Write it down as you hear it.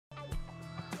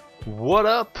What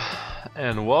up,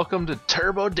 and welcome to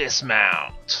Turbo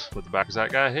Dismount with the backers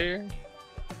that guy here.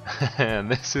 And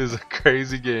this is a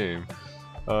crazy game.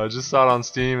 Just saw it on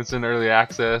Steam. It's in early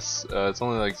access. It's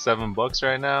only like $7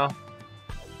 right now.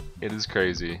 It is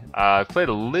crazy. I've played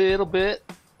a little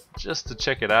bit just to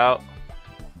check it out,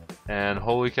 and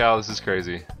holy cow, this is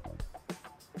crazy.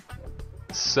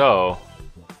 So,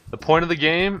 the point of the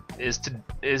game is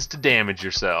to damage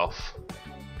yourself.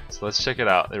 So let's check it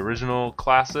out. The original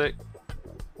classic.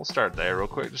 We'll start there real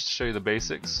quick just to show you the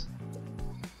basics.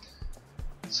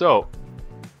 So,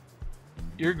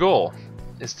 your goal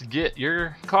is to get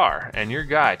your car and your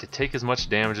guy to take as much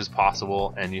damage as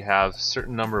possible, and you have a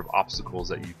certain number of obstacles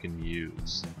that you can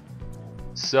use.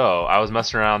 So, I was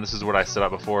messing around. This is what I set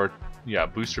up before. You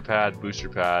got booster pad,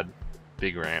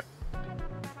 big ramp.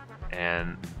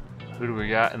 And who do we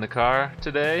got in the car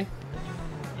today?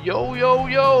 Yo, yo,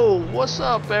 yo! What's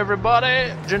up,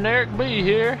 everybody? Generikb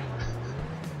here.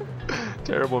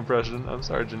 Terrible impression. I'm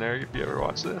sorry, Generic, if you ever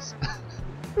watch this.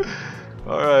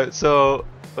 Alright, so...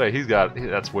 Wait,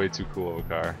 that's way too cool of a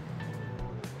car.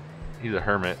 He's a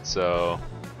hermit, so...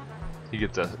 he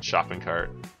gets a shopping cart.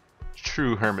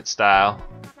 True hermit style.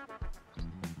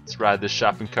 Let's ride this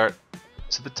shopping cart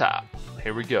to the top.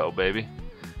 Here we go, baby.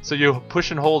 So you push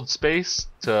and hold space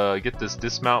to get this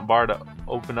dismount bar to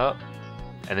open up,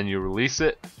 and then you release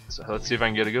it. So let's see if I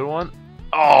can get a good one.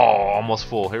 Oh, almost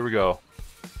full. Here we go.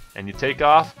 And you take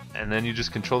off, and then you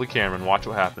just control the camera and watch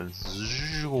what happens.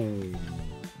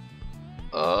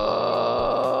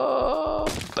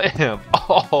 Bam!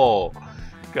 Oh,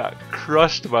 got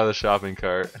crushed by the shopping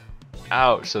cart.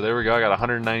 Ouch. So there we go. I got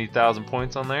 190,000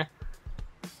 points on there,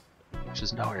 which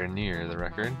is nowhere near the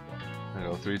record. I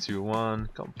go 3, 2, 1,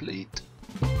 complete.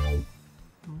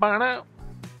 Burn out.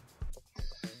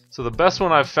 So the best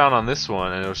one I've found on this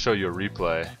one, and it'll show you a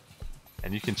replay,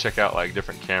 and you can check out like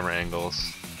different camera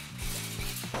angles.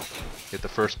 Get the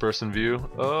first person view.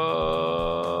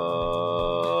 Oh,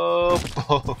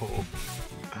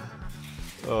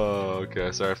 oh,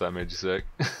 okay. Sorry if that made you sick.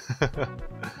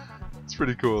 It's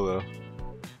pretty cool though.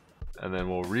 And then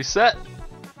we'll reset,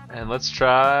 and let's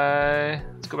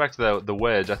go back to the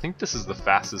wedge. I think this is the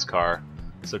fastest car.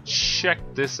 So check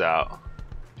this out.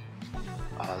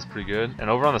 Oh, that's pretty good. And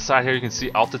over on the side here, you can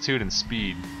see altitude and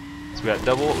speed. So we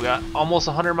got almost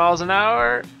 100 miles an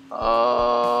hour.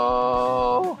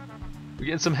 Oh, we're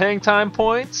getting some hang time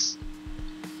points.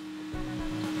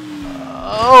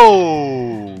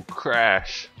 Oh,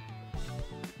 crash.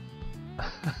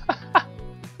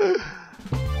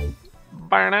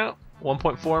 Burn out.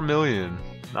 1.4 million.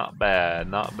 Not bad,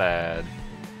 not bad.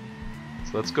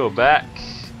 So let's go back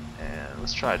and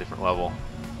let's try a different level.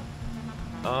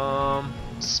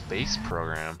 Space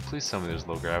program. Please tell me there's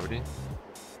low gravity.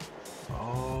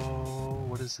 Oh,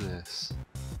 what is this?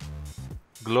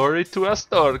 Glory to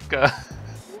Astorga.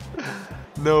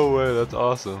 No way, that's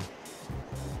awesome.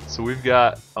 So we've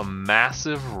got a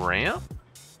massive ramp?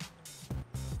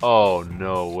 Oh,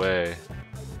 no way.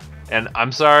 And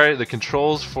I'm sorry, the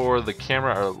controls for the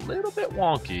camera are a little bit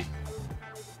wonky.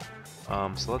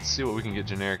 So let's see what we can get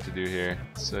Generic to do here.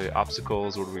 So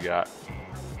obstacles, what do we got?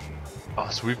 Oh,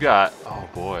 so we've got, oh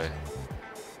boy.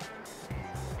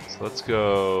 So let's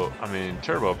go, I mean,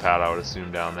 turbo pad I would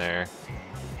assume down there.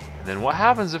 And then what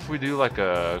happens if we do like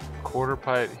a quarter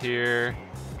pipe here?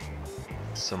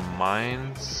 Some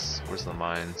mines, where's the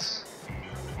mines?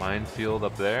 Minefield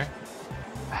up there?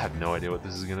 I have no idea what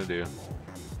this is gonna do.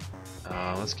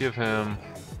 Let's give him,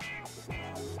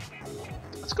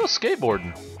 let's go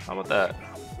skateboarding. How about that?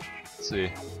 Let's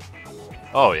see.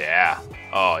 Oh yeah.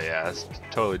 Oh yeah, that's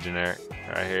totally generic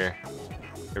right here.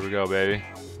 Here we go, baby.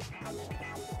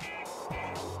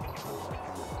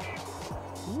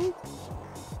 Woo.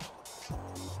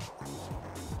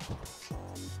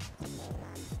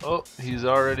 Oh, he's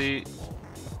already...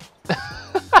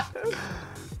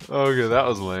 Okay, that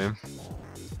was lame.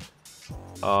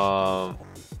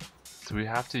 Do we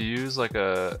have to use like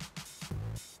a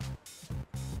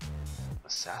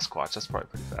Sasquatch? That's probably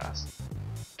pretty fast.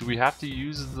 Do we have to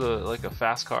use like a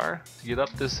fast car to get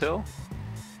up this hill?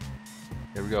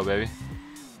 Here we go, baby.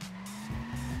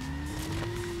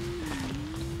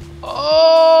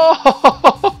 Oh!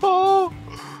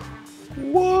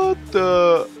 What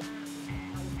the?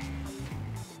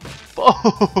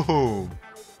 Boom!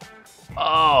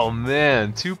 Oh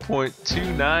man,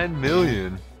 2.29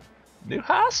 million. New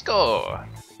high score.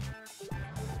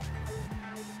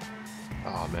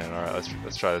 Oh man, all right,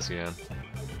 let's try this again.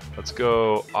 Let's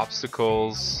go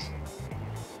obstacles.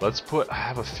 Let's put, I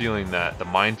have a feeling that the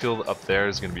minefield up there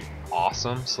is going to be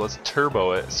awesome. So let's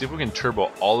turbo it. See if we can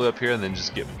turbo all the way up here and then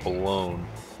just get blown.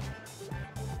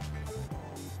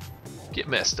 Get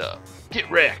messed up. Get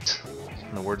wrecked.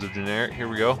 In the words of Generic, here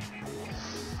we go.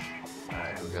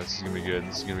 Alright, here we go. This is gonna be good.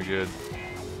 This is gonna be good.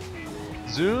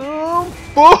 Zoom!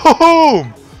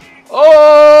 Boom!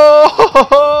 Oh!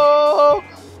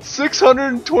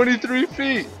 623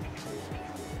 feet!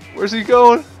 Where's he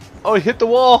going? Oh, he hit the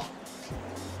wall!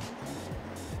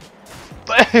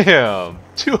 Bam!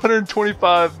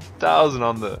 225,000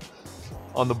 on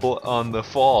the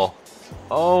fall.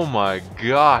 Oh my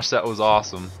gosh, that was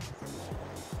awesome.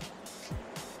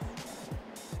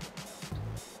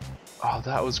 Oh,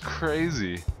 that was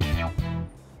crazy.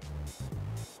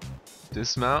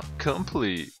 Dismount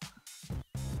complete.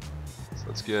 So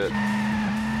let's get.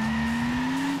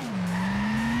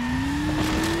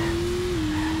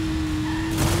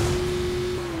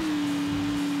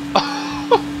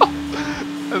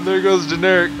 And there goes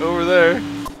Generic over there.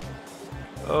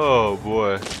 Oh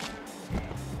boy.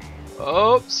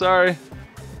 Oh, sorry.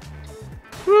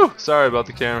 Whew, sorry about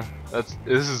the camera.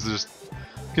 This is just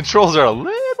controls are a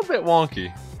little bit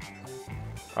wonky.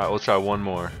 Alright, we'll try one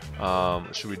more.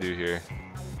 What should we do here?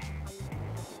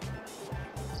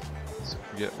 So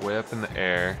we get way up in the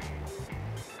air.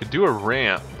 Could do a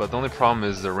ramp, but the only problem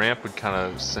is the ramp would kind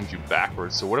of send you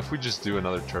backwards. So what if we just do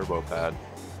another turbo pad?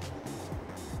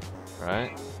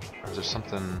 Right? Or is there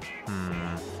something?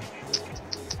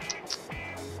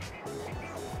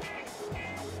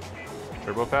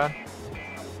 Turbo pad?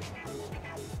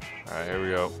 Alright, here we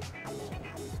go.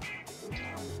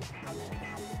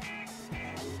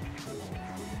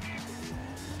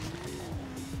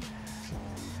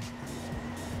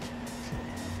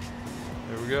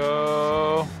 Here we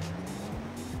go.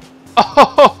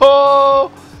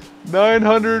 Oh,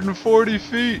 940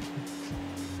 feet.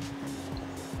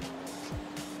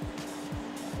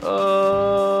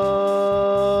 Oh,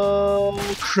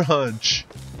 crunch.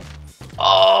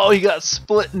 Oh, he got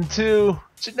split in two.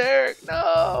 Generic,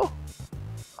 no.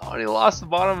 Oh, and he lost the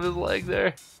bottom of his leg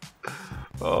there.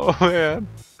 Oh, man.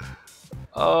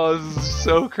 Oh, this is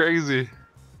so crazy.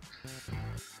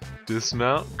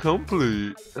 Dismount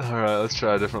complete. Alright, let's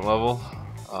try a different level.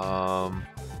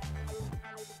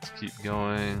 Let's keep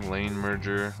going. Lane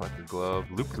merger, like a glove.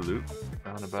 Loop-to-loop.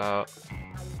 Roundabout.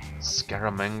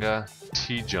 Scaramanga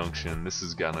T-junction. This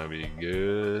is gonna be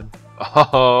good.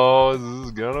 Oh, this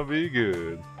is gonna be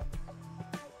good.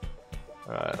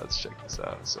 Alright, let's check this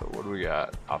out. So what do we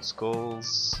got?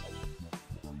 Obstacles.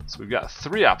 So we've got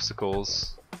 3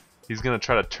 obstacles. He's gonna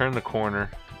try to turn the corner,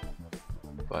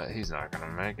 but he's not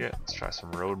gonna make it. Let's try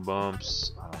some road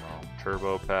bumps. I don't know,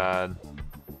 turbo pad.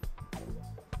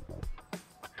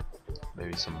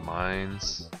 Maybe some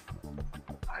mines.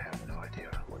 I have no idea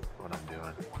what I'm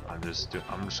doing. I'm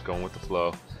just going with the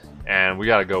flow. And we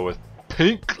gotta go with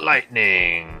Pink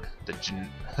Lightning, the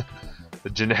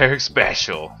generic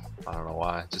special. I don't know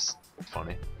why, just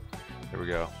funny. Here we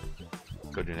go.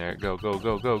 Go Generic, go, go,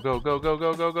 go, go, go, go, go,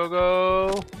 go, go, go,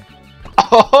 go.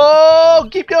 Oh,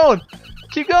 keep going.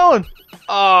 Keep going!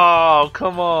 Oh,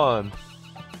 come on!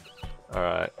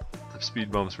 Alright, the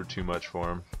speed bumps were too much for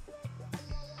him.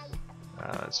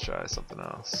 Let's try something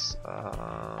else.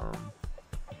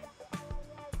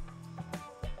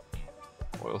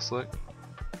 Oil slick?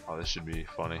 Oh, this should be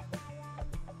funny.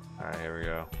 Alright, here we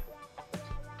go.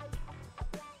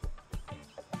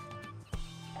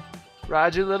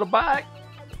 Ride your little bike!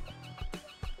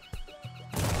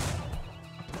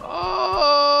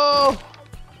 Oh!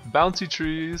 Bouncy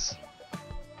trees.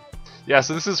 Yeah,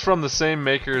 so this is from the same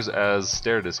makers as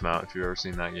Stair Dismount, if you've ever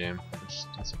seen that game.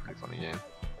 It's a pretty funny game.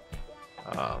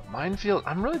 Minefield.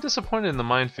 I'm really disappointed in the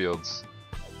minefields.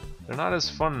 They're not as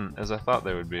fun as I thought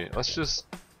they would be. Let's just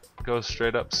go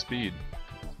straight up speed.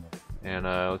 And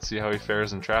let's see how he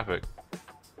fares in traffic.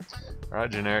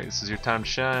 Alright, Generic, this is your time to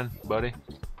shine, buddy.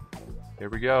 Here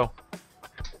we go.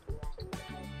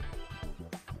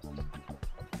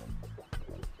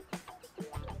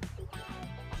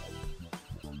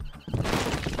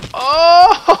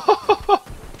 Oh!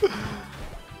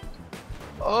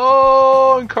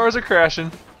 Oh, and cars are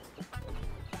crashing.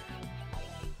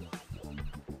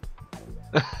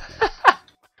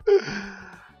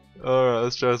 Alright,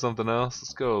 let's try something else.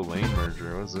 Let's go lane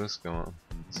merger. What's this going?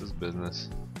 This is business.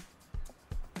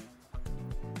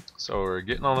 So we're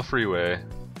getting on the freeway.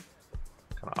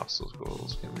 What kind of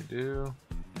obstacles can we do?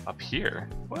 Up here?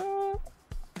 What?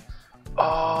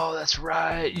 Oh, that's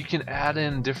right. You can add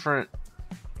in different.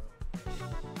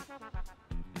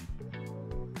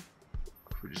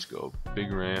 If we just go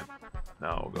big ramp,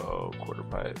 now we'll go quarter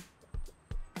pipe.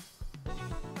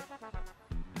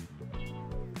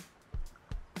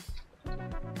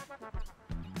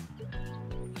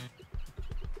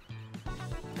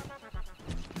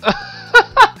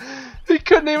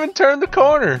 couldn't even turn the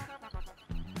corner.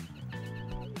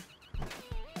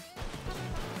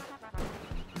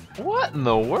 What in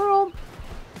the world?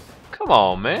 Come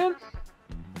on, man.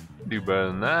 Do better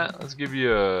than that. Let's give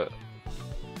you a...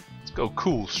 Let's go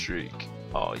cool streak.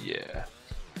 Oh, yeah.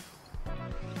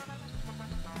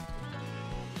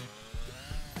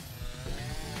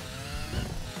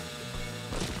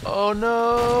 Oh,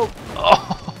 no. Oh,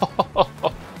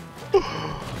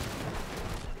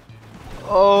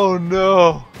 oh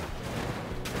no.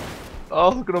 Oh,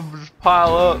 look at them just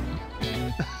pile up.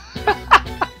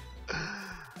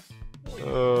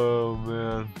 Oh,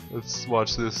 man. Let's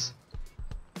watch this.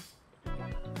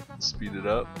 Speed it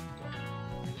up,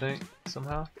 I think,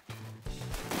 somehow.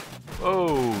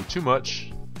 Oh, too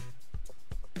much.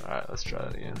 Alright, let's try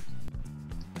that again.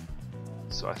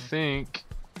 So I think,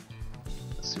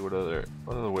 let's see what other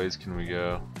ways can we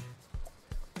go.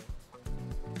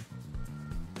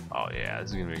 Oh yeah,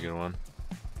 this is gonna be a good one.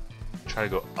 Try to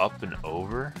go up and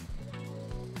over.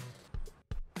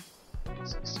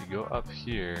 So you go up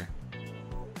here.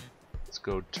 Let's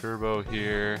go turbo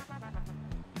here,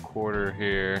 quarter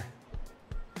here,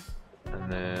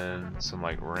 and then some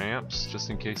like ramps just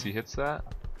in case he hits that.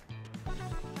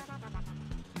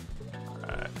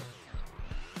 Alright.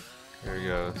 Here he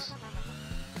goes.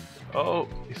 Oh,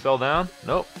 he fell down?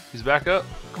 Nope, he's back up.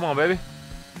 Come on, baby.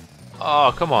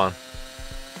 Oh, come on.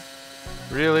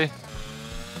 Really?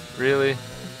 Really?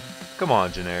 Come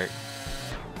on, Generikb.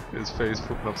 His face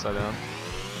flipping upside down.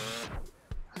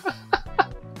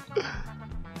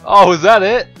 Oh, is that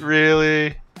it?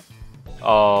 Really?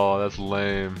 Oh, that's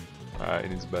lame. Alright,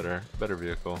 he needs a better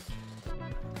vehicle.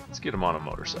 Let's get him on a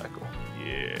motorcycle.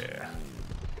 Yeah.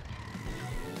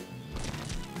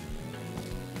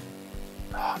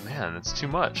 Oh man, it's too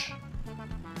much.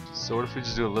 So what if we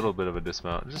just do a little bit of a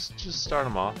dismount? Just start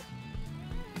him off.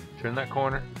 Turn that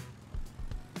corner.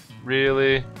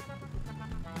 Really?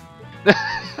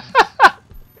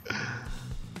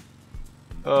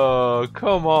 Oh,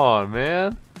 come on,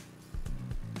 man.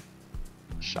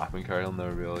 Shopping cart, he'll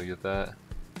never be able to get that.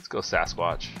 Let's go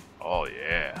Sasquatch. Oh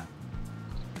yeah.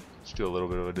 Let's do a little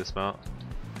bit of a dismount.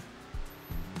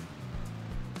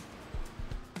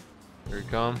 Here he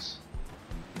comes.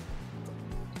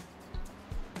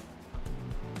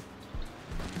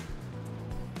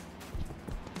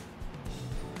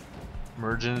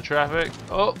 Merge into traffic.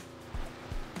 Oh!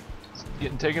 It's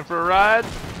getting taken for a ride.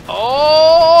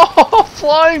 Oh!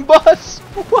 Flying bus!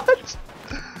 What?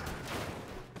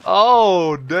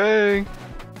 Oh, dang.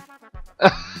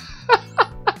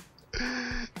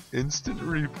 Instant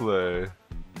replay.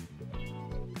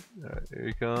 Alright, here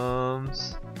he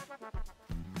comes.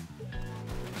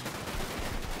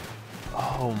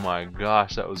 Oh my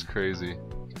gosh, that was crazy.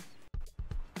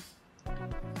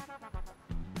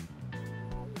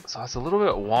 So it's a little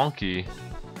bit wonky.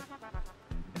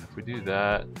 If we do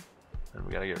that, then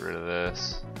we gotta get rid of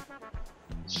this.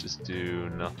 Let's just do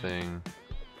nothing.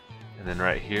 And then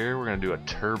right here, we're gonna do a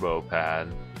turbo pad,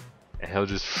 and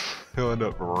he'll end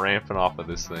up ramping off of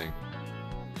this thing.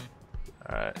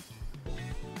 All right.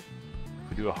 If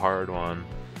we do a hard one,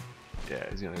 yeah,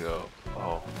 he's gonna go.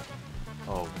 Oh,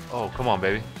 oh, oh! Come on,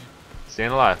 baby,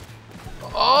 staying alive.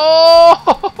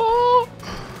 Oh!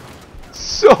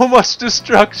 So much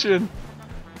destruction.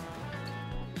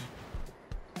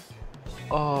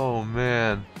 Oh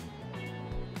man.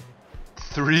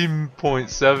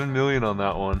 3.7 million on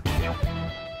that one.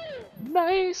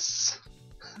 Nice.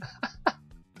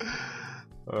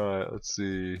 Alright, let's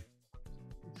see.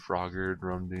 Frogger,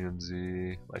 Rum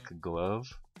DMZ, like a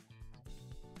glove.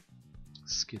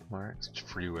 Skid marks,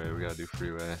 freeway, we gotta do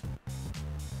freeway.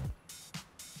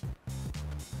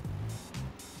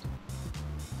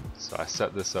 So I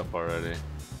set this up already.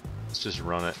 Let's just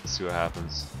run it and see what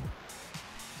happens.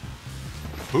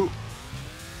 Ooh.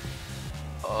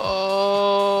 Oh,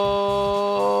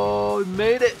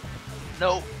 made it.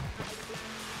 Nope.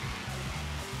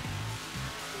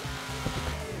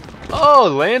 Oh,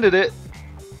 landed it.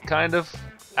 Kind of.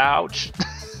 Ouch.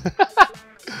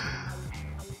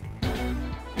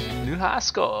 New high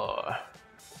score.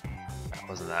 That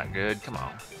wasn't that good. Come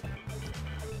on.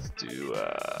 Let's do,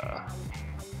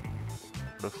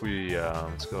 what if we,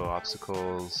 let's go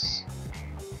obstacles.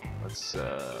 Let's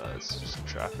do some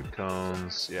traffic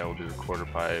cones. Yeah, we'll do the quarter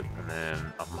pipe and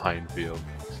then a minefield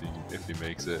if he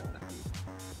makes it.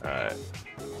 Alright.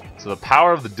 So the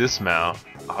power of the dismount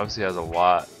obviously has a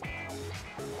lot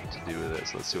to do with it.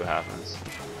 So let's see what happens.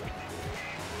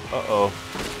 Uh-oh.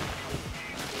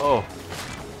 Oh.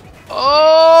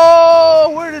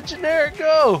 Oh! Where did Generikb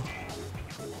go?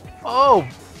 Oh!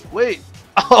 Wait.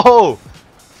 Oh!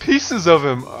 Pieces of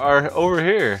him are over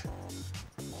here.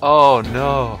 Oh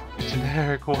no,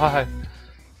 Generic, why?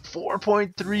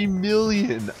 4.3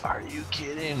 million! Are you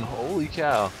kidding? Holy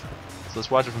cow. So let's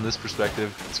watch it from this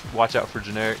perspective. Let's watch out for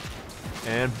Generic.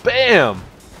 And BAM!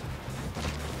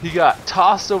 He got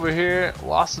tossed over here,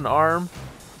 lost an arm.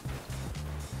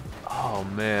 Oh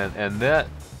man, and that...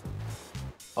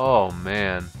 Oh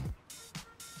man.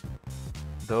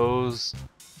 Those...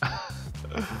 Can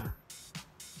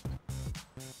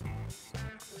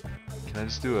I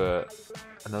just do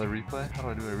another replay? How do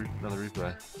I do another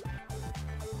replay?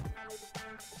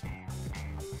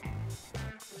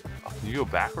 Oh, can you go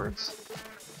backwards?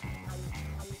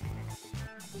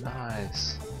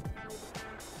 Nice.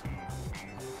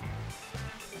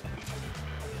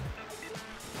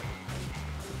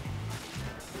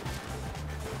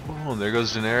 Boom, there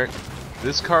goes Generic.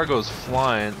 This car goes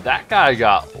flying. That guy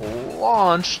got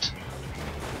launched.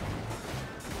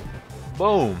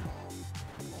 Boom.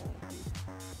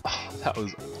 Oh, that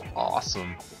was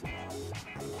awesome.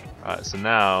 Alright, so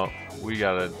now we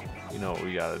gotta, you know what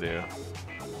we gotta do.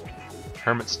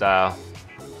 Hermit style.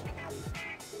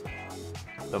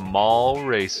 The mall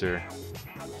racer.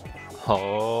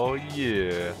 Oh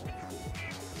yeah.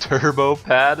 Turbo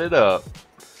padded up.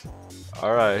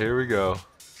 Alright, here we go.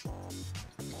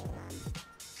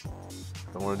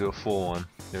 I want to do a full one.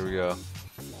 Here we go.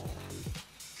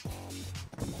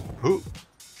 Whoop.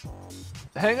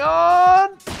 Hang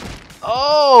on!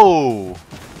 Oh!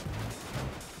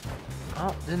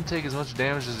 Oh, didn't take as much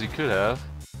damage as he could have.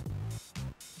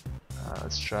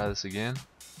 Let's try this again.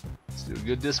 Let's do a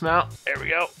good dismount. There we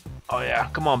go. Oh yeah,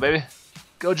 come on baby.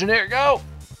 Go Generic, go!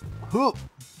 Whoop!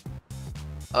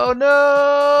 Oh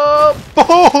no!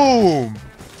 Boom!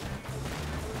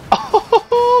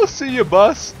 Oh, see you,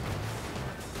 bus.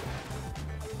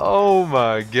 Oh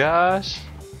my gosh.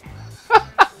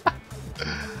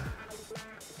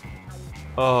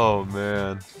 Oh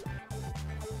man.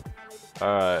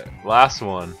 Alright, last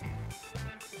one.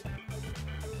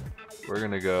 We're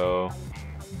gonna go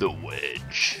the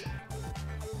wedge.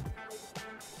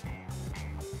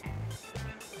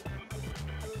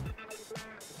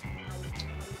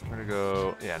 We're gonna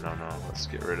go, yeah, no, let's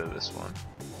get rid of this one.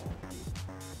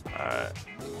 Alright.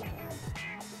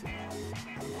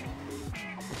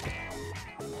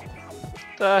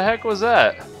 The heck was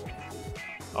that?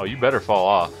 Oh, you better fall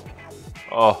off.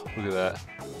 Oh, look at that.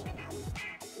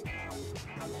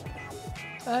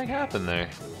 What the heck happened there?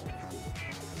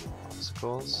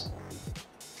 Obstacles.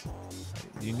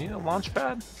 Do you need a launch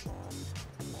pad?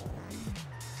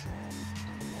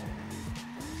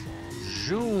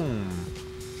 Zoom.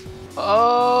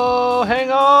 Oh,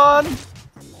 hang on!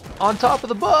 On top of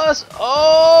the bus!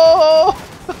 Oh!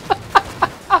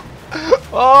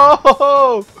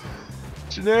 Oh!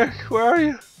 Generic, where are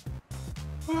you?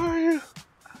 Where are you?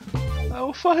 I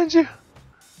will find you.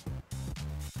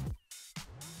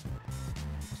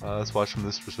 Let's watch from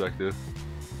this perspective.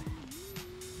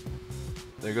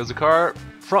 There goes the car.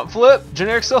 Front flip.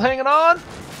 Generic still hanging on.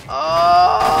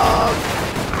 Oh!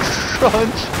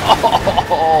 Crunch.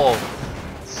 Oh!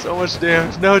 So much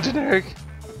damage. No, Generic.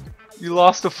 You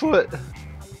lost a foot.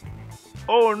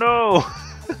 Oh no!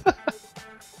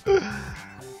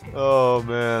 Oh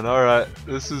man, alright.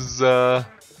 This is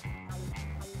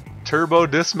Turbo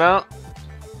Dismount.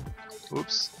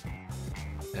 Oops.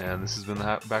 And this has been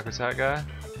the Backwards Hat Guy.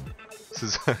 This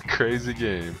is a crazy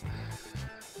game.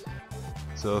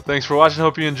 So thanks for watching,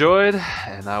 hope you enjoyed,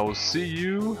 and I will see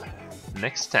you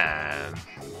next time.